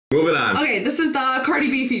Moving on. Okay, this is the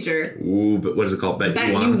Cardi B feature. Ooh, but what is it called? Bet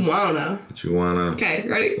You Wanna. Bet You Wanna. Okay,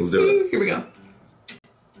 ready? Let's do it. Here we go.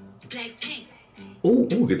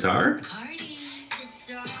 Ooh, guitar.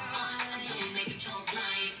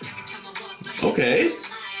 Okay.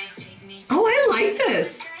 Oh, I like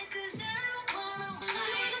this.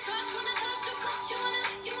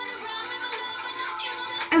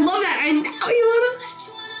 I love that. I know you wanna.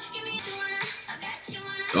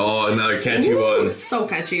 Oh, another catchy one. So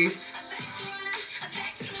catchy.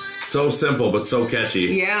 So simple, but so catchy.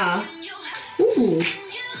 Yeah. Ooh.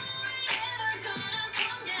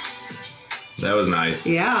 That was nice.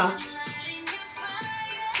 Yeah.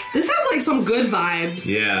 This has like some good vibes.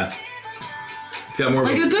 Yeah. It's got more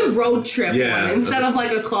like of a good road trip yeah, one instead of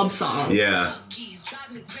like a club song. Yeah.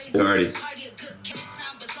 Cardi.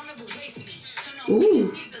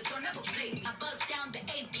 Ooh.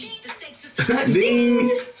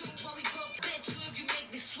 Ding.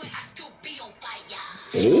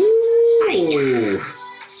 Ooh.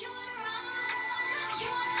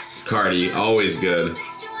 Cardi, always good.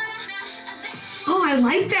 Oh, I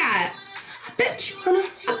like that. I bet you wanna.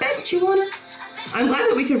 I bet you wanna. I'm glad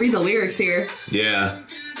that we could read the lyrics here. Yeah.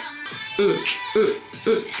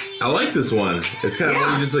 I like this one. It's kind of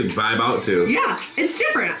one you just like vibe out to. Yeah, it's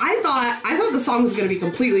different. I thought the song was gonna be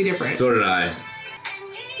completely different. So did I.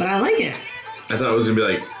 But I like it. I thought it was gonna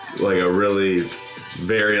be like a really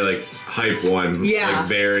very like hype one. Yeah. Like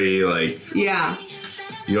very like. Yeah.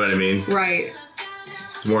 You know what I mean? Right.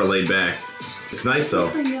 It's more laid back. It's nice though.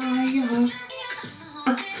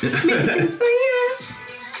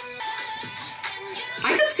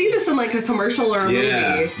 I could see this in like a commercial or a movie.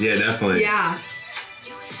 Yeah, definitely. Yeah.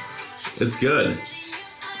 It's good.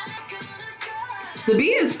 The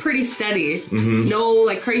beat is pretty steady. Mm-hmm. No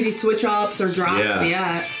like crazy switch ups or drops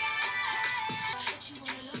yet.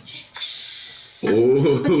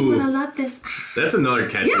 Ooh. But you wanna love this. That's another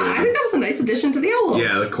catchy one. I think that was a nice addition to the album.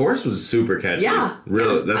 Yeah, the chorus was super catchy. Yeah.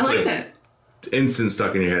 Really, that's I liked like it. Instant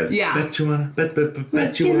stuck in your head. Yeah. Bet you wanna, bet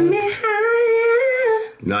you wanna.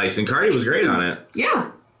 Nice, and Cardi was great on it.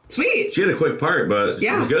 Yeah. Sweet. She had a quick part, but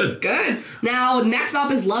it was good. Good. Now, next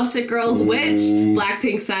up is Lovesick Girls, which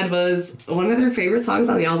Blackpink said was one of their favorite songs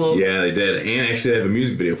on the album. Yeah, they did. And actually, they have a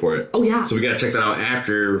music video for it. Oh, yeah. So we gotta check that out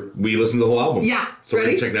after we listen to the whole album. Yeah. So Ready?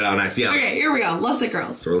 we're gonna check that out next. Yeah. Okay, here we go. Lovesick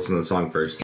Girls. So we're listening to the song first.